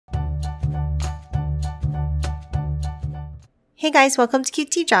Hey guys, welcome to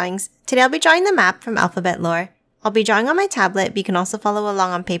QT Drawings. Today I'll be drawing the map from Alphabet Lore. I'll be drawing on my tablet, but you can also follow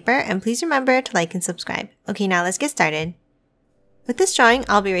along on paper, and please remember to like and subscribe. Okay, now let's get started. With this drawing,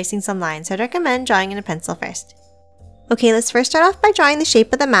 I'll be erasing some lines, so I'd recommend drawing in a pencil first. Okay, let's first start off by drawing the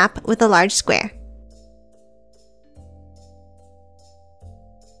shape of the map with a large square.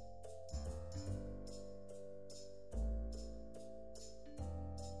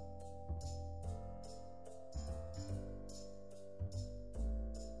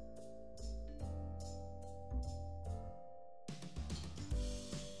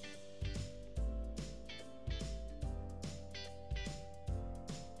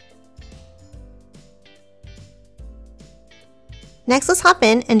 Next, let's hop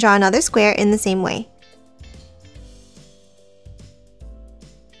in and draw another square in the same way.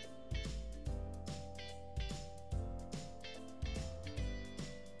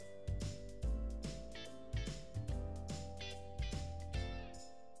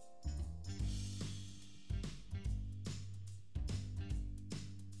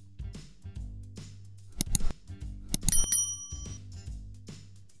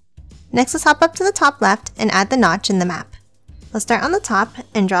 Next, let's hop up to the top left and add the notch in the map. Let's start on the top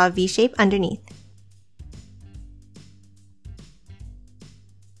and draw a V shape underneath.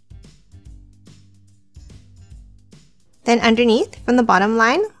 Then underneath, from the bottom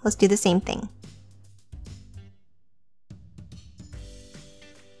line, let's do the same thing.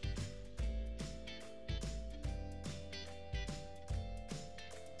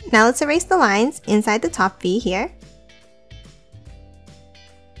 Now let's erase the lines inside the top V here.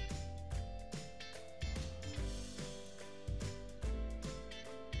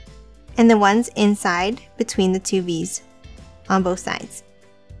 And the ones inside between the two V's on both sides.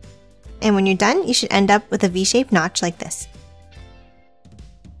 And when you're done, you should end up with a V-shaped notch like this.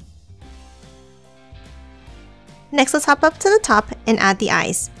 Next, let's hop up to the top and add the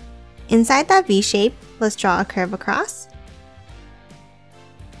eyes. Inside that V shape, let's draw a curve across.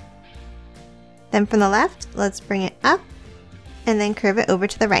 Then from the left, let's bring it up and then curve it over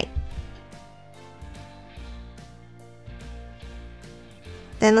to the right.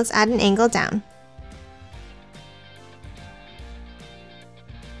 Then let's add an angle down.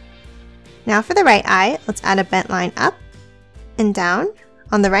 Now for the right eye, let's add a bent line up and down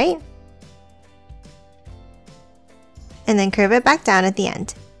on the right, and then curve it back down at the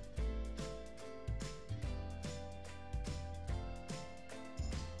end.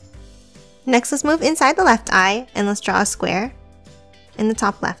 Next, let's move inside the left eye and let's draw a square in the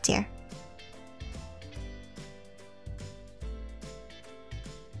top left here.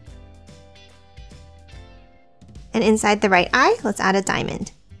 And inside the right eye, let's add a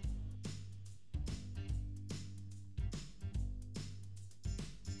diamond.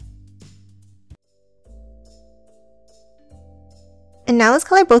 And now let's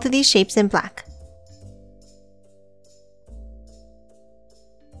color both of these shapes in black.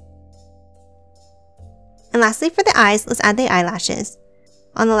 And lastly, for the eyes, let's add the eyelashes.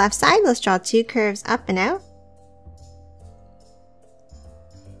 On the left side, let's draw two curves up and out.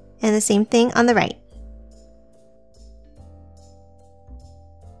 And the same thing on the right.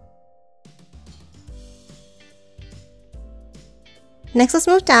 Next, let's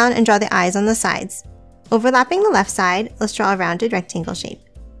move down and draw the eyes on the sides. Overlapping the left side, let's draw a rounded rectangle shape.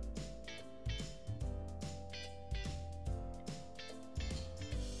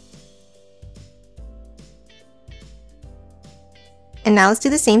 And now let's do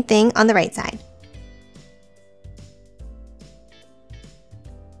the same thing on the right side.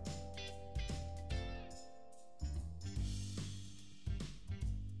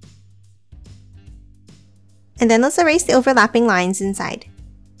 And then let's erase the overlapping lines inside.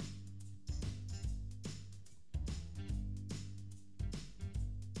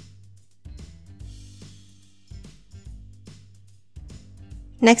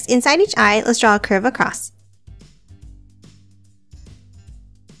 Next, inside each eye, let's draw a curve across.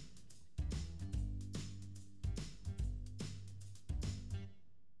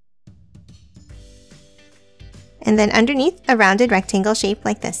 And then underneath, a rounded rectangle shape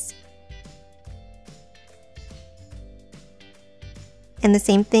like this. And the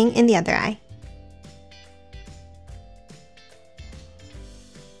same thing in the other eye.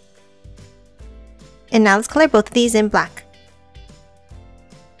 And now let's color both of these in black.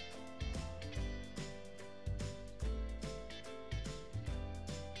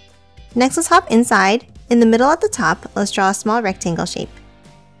 Next, let's hop inside. In the middle at the top, let's draw a small rectangle shape.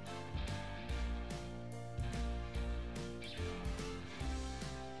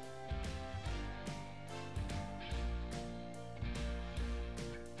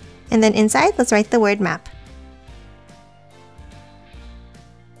 And then inside, let's write the word map.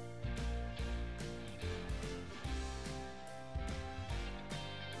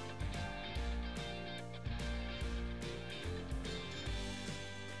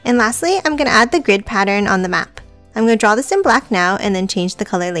 And lastly, I'm going to add the grid pattern on the map. I'm going to draw this in black now and then change the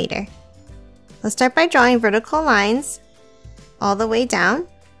color later. Let's start by drawing vertical lines all the way down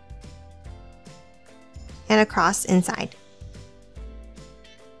and across inside.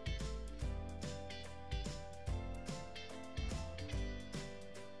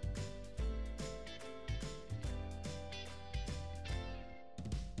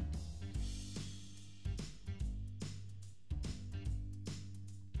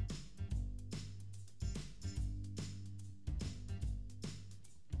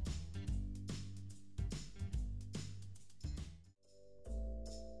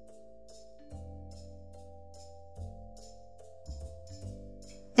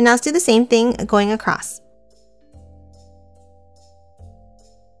 And now let's do the same thing going across.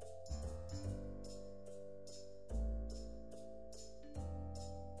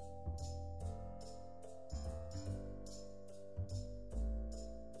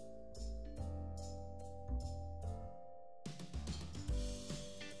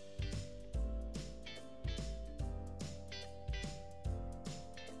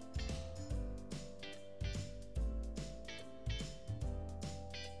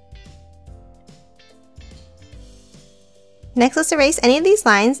 Next, let's erase any of these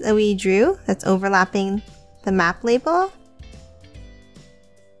lines that we drew that's overlapping the map label.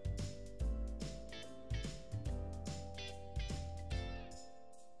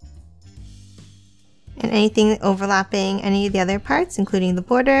 And anything overlapping any of the other parts, including the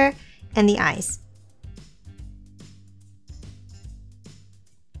border and the eyes.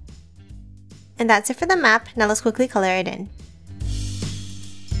 And that's it for the map. Now let's quickly color it in.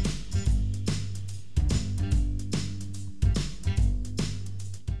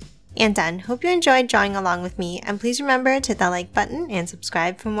 And done. Hope you enjoyed drawing along with me, and please remember to hit that like button and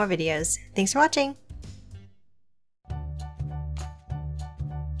subscribe for more videos. Thanks for watching!